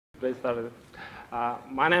Let's start it.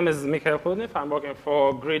 My name is Mikhail Khudnev. I'm working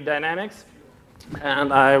for Grid Dynamics.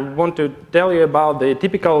 And I want to tell you about the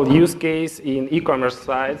typical use case in e-commerce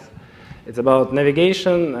sites. It's about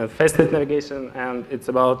navigation, faceted navigation, and it's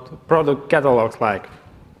about product catalogs like.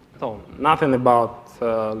 So nothing about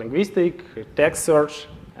linguistic, text search,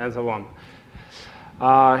 and so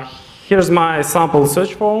on. Here's my sample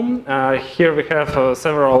search form. Here we have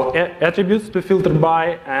several attributes to filter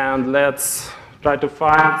by, and let's try to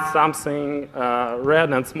find something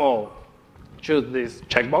red and small. Choose these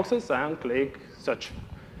checkboxes and click search.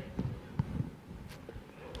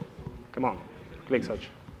 Come on, click search.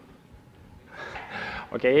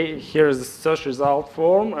 Okay, here's the search result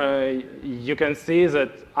form. You can see that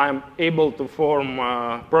I'm able to form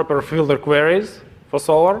proper filter queries for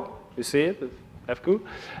Solar. You see it, FQ.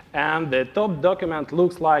 And the top document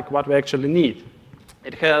looks like what we actually need.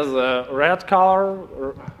 It has a red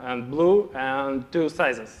color and blue and two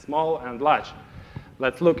sizes, small and large.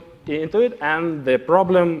 Let's look into it, and the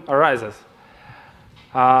problem arises.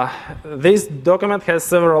 This document has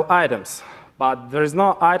several items, but there is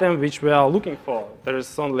no item which we are looking for. There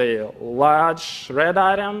is only a large red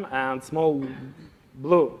item and small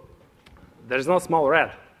blue. There is no small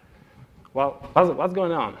red. Well, what's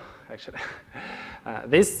going on, actually?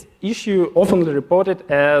 This issue often reported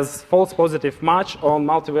as false positive match on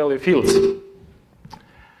multi-value fields.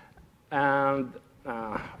 And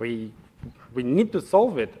we need to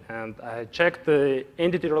solve it. And I checked the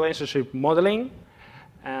entity relationship modeling,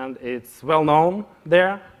 and it's well known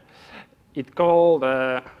there. It's called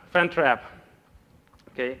fan trap.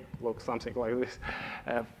 Okay, looks something like this.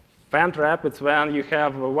 Fan trap, it's when you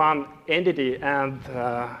have one entity and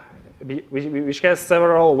which has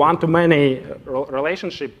several one-to-many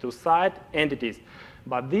relationship to side entities.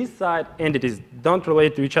 But these side entities don't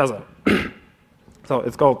relate to each other. So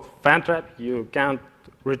it's called fan trap. You can't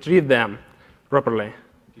retrieve them properly.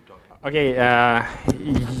 Okay,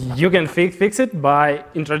 you can fix it by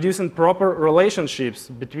introducing proper relationships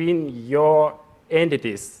between your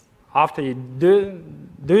entities. After you do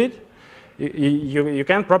it, you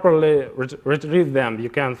can properly retrieve them. You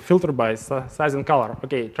can filter by size and color.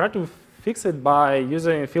 Okay, try to fix it by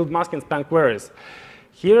using field masking span queries.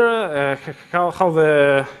 Here, how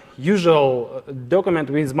the usual document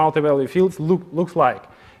with multi-value fields looks like.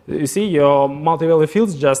 You see, your multi-value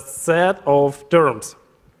fields just set of terms.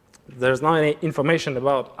 There's no any information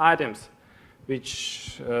about items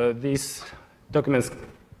which these documents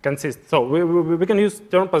consist. So we can use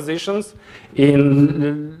term positions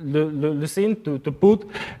in Lucene to put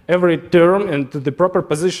every term into the proper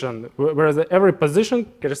position, whereas every position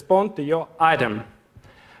corresponds to your item.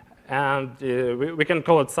 And we can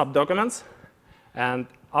call it subdocuments. And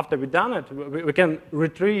after we've done it, we can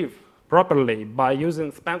retrieve properly by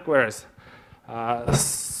using span queries.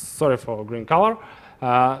 Sorry for green color.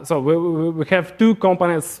 So we have two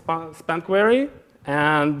components span query,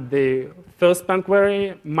 and the first span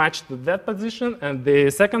query matched to that position, and the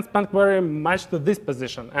second span query matched to this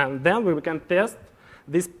position. And then we can test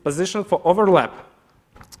this position for overlap.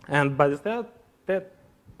 And by that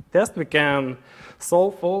test, we can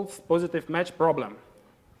solve false positive match problem.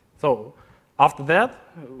 So after that,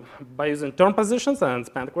 by using term positions and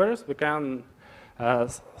span queries, we can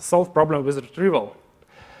solve problem with retrieval.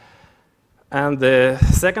 And the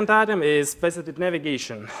second item is faceted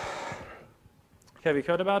navigation. Have you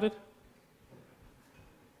heard about it?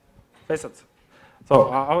 Facets. So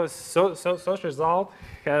our search result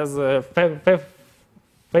has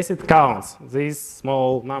facet counts, these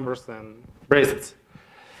small numbers and brackets.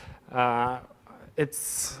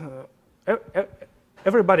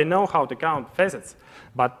 Everybody knows how to count facets,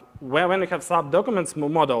 but when you have sub-documents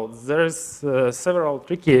model, there's several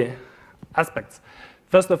tricky aspects.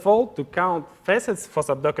 First of all, to count facets for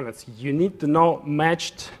subdocuments, you need to know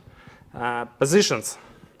matched positions.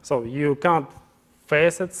 So you count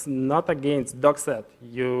facets not against doc set.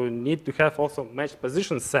 You need to have also matched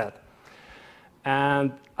position set.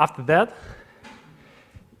 And after that,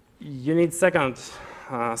 you need second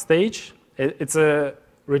stage. It's a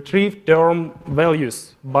retrieve term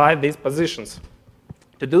values by these positions.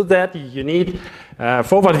 To do that, you need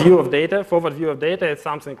forward view of data. Forward view of data is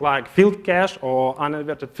something like field cache or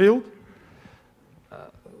uninverted field.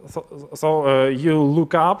 So you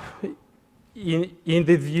look up in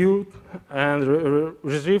the view and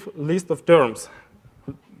retrieve list of terms.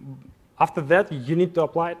 After that, you need to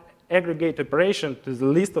apply aggregate operation to the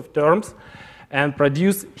list of terms and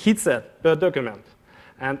produce hit set per document.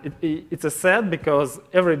 And it's a set because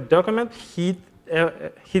every document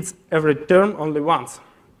hits every term only once.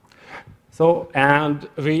 So, and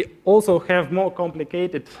we also have more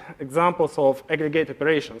complicated examples of aggregate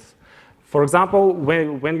operations. For example,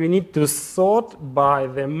 when we need to sort by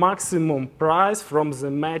the maximum price from the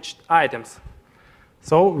matched items.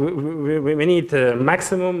 So we need a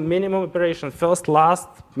maximum, minimum operation, first, last,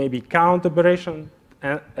 maybe count operation,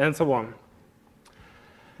 and so on.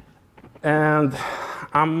 And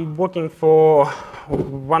I'm working for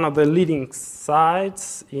one of the leading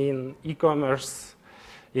sites in e-commerce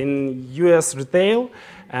in US retail.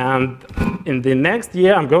 And in the next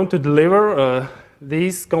year, I'm going to deliver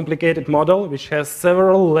this complicated model, which has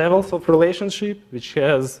several levels of relationship, which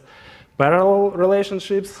has parallel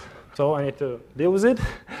relationships. So I need to deal with it.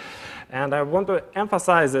 And I want to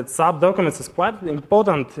emphasize that subdocuments is quite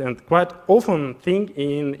important and quite often thing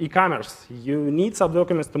in e-commerce. You need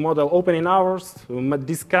subdocuments to model opening hours,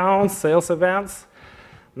 discounts, sales events,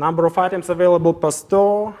 number of items available per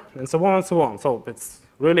store, and so on and so on. So it's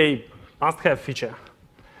really must-have feature.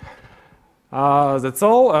 That's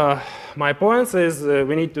all. My points is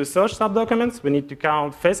we need to search subdocuments, we need to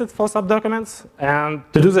count facets for subdocuments, and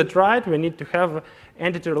to do that right, we need to have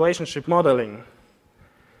entity relationship modeling.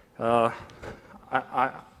 I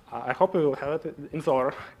hope we will have it in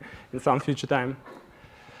Solar in some future time.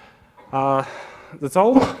 That's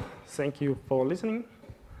all. Thank you for listening.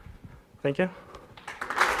 Thank you.